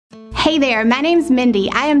Hey there, my name's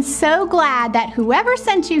Mindy. I am so glad that whoever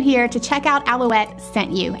sent you here to check out Alouette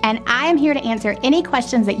sent you, and I am here to answer any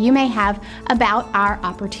questions that you may have about our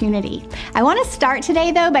opportunity. I want to start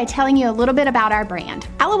today though by telling you a little bit about our brand.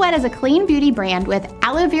 Alouette is a clean beauty brand with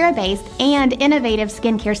aloe vera based and innovative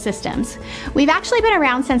skincare systems. We've actually been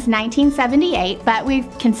around since 1978, but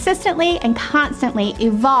we've consistently and constantly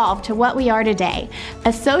evolved to what we are today,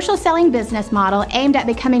 a social selling business model aimed at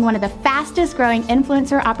becoming one of the fastest growing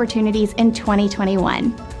influencer opportunities in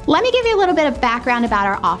 2021. Let me give you a little bit of background about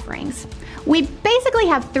our offerings. We basically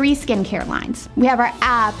have three skincare lines. We have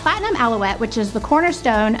our Platinum Alouette, which is the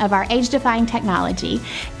cornerstone of our age-defying technology.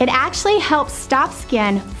 It actually helps stop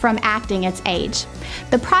skin from acting its age.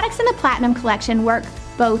 The products in the Platinum collection work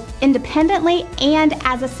both independently and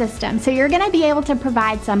as a system, so you're going to be able to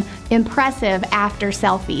provide some impressive after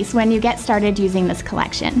selfies when you get started using this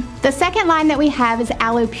collection. The second line that we have is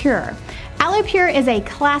Aloe Pure. Aloe Pure is a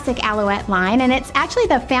classic Alouette line, and it's actually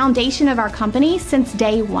the foundation of our company since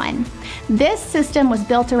day one. This system was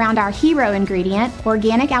built around our hero ingredient,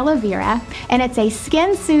 organic aloe vera, and it's a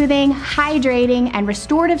skin-soothing, hydrating, and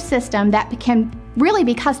restorative system that can really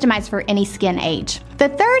be customized for any skin age. The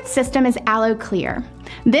third system is Aloe Clear.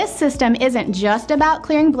 This system isn't just about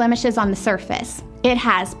clearing blemishes on the surface. It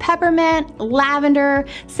has peppermint, lavender,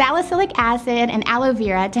 salicylic acid, and aloe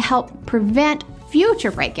vera to help prevent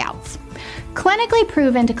future breakouts. Clinically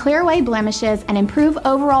proven to clear away blemishes and improve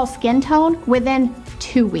overall skin tone within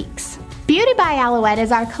 2 weeks. Beauty by Alouette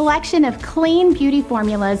is our collection of clean beauty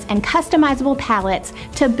formulas and customizable palettes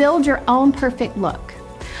to build your own perfect look.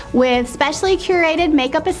 With specially curated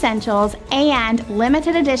makeup essentials and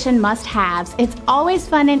limited edition must-haves, it's always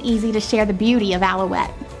fun and easy to share the beauty of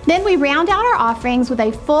Alouette. Then we round out our offerings with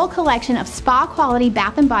a full collection of spa-quality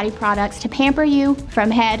bath and body products to pamper you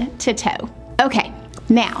from head to toe. Okay,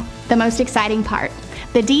 now, the most exciting part,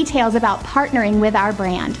 the details about partnering with our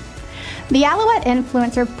brand. The Alouette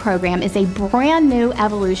Influencer Program is a brand new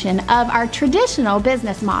evolution of our traditional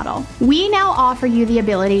business model. We now offer you the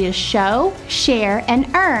ability to show, share, and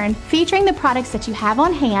earn featuring the products that you have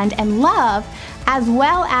on hand and love, as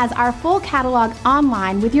well as our full catalog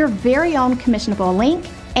online with your very own commissionable link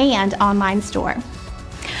and online store.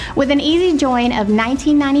 With an easy join of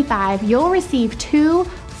 $19.95, you'll receive 2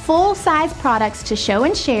 full-size products to show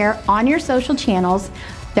and share on your social channels.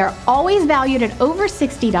 They're always valued at over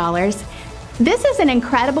 $60. This is an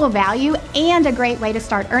incredible value and a great way to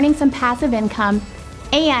start earning some passive income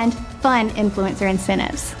and fun influencer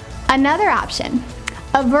incentives. Another option,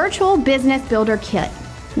 a virtual business builder kit.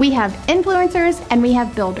 We have influencers and we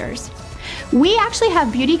have builders. We actually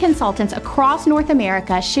have beauty consultants across North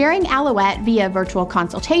America sharing Alouette via virtual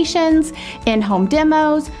consultations, in-home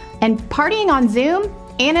demos, and partying on Zoom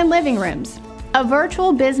and in living rooms. A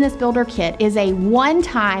virtual business builder kit is a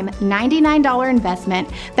one-time $99 investment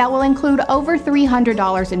that will include over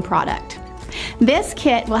 $300 in product. This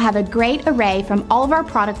kit will have a great array from all of our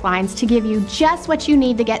product lines to give you just what you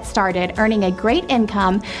need to get started earning a great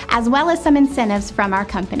income, as well as some incentives from our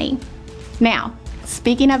company. Now,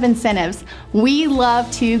 speaking of incentives, we love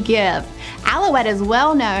to give. Alouette is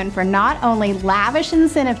well known for not only lavish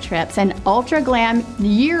incentive trips and ultra glam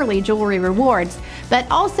yearly jewelry rewards, but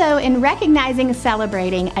also in recognizing and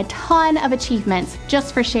celebrating a ton of achievements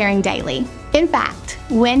just for sharing daily. In fact,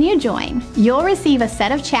 when you join, you'll receive a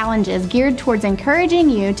set of challenges geared towards encouraging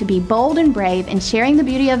you to be bold and brave in sharing the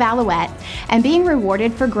beauty of Alouette and being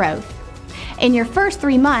rewarded for growth. In your first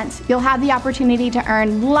 3 months, you'll have the opportunity to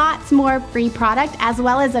earn lots more free product, as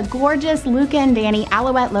well as a gorgeous Luca and Danny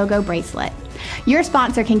Alouette logo bracelet. Your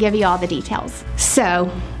sponsor can give you all the details.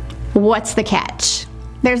 So, what's the catch?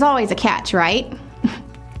 There's always a catch, right?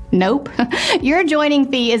 Nope. Your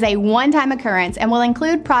joining fee is a one-time occurrence and will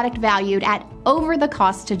include product valued at over the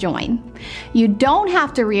cost to join. You don't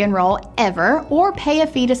have to re-enroll ever or pay a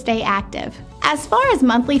fee to stay active. As far as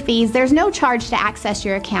monthly fees, there's no charge to access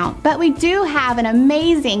your account, but we do have an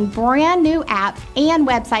amazing brand new app and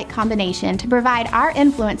website combination to provide our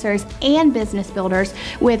influencers and business builders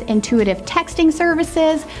with intuitive texting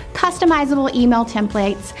services, customizable email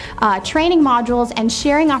templates, training modules, and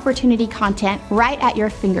sharing opportunity content right at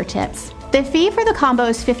your fingertips. The fee for the combo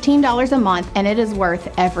is $15 a month, and it is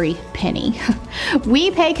worth every penny. We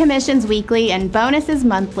pay commissions weekly and bonuses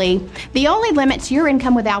monthly. The only limit to your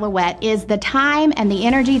income with Alouette is the time and the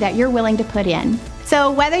energy that you're willing to put in. So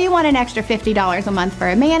whether you want an extra $50 a month for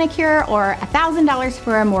a manicure or $1,000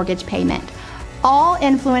 for a mortgage payment, all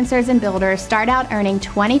influencers and builders start out earning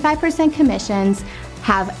 25% commissions,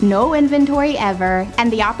 have no inventory ever,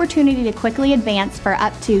 and the opportunity to quickly advance for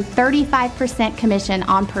up to 35% commission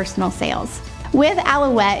on personal sales. With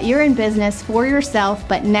Alouette, you're in business for yourself,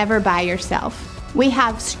 but never by yourself. We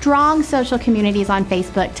have strong social communities on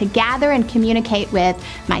Facebook to gather and communicate with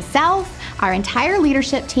myself, our entire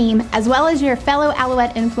leadership team, as well as your fellow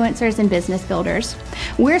Alouette influencers and business builders.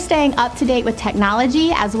 We're staying up to date with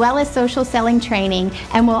technology as well as social selling training,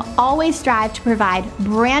 and we'll always strive to provide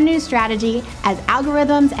brand new strategy as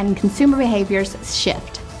algorithms and consumer behaviors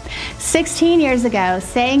shift. 16 years ago,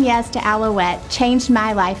 saying yes to Alouette changed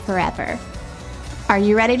my life forever. Are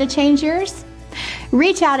you ready to change yours?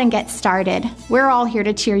 Reach out and get started. We're all here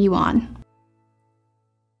to cheer you on.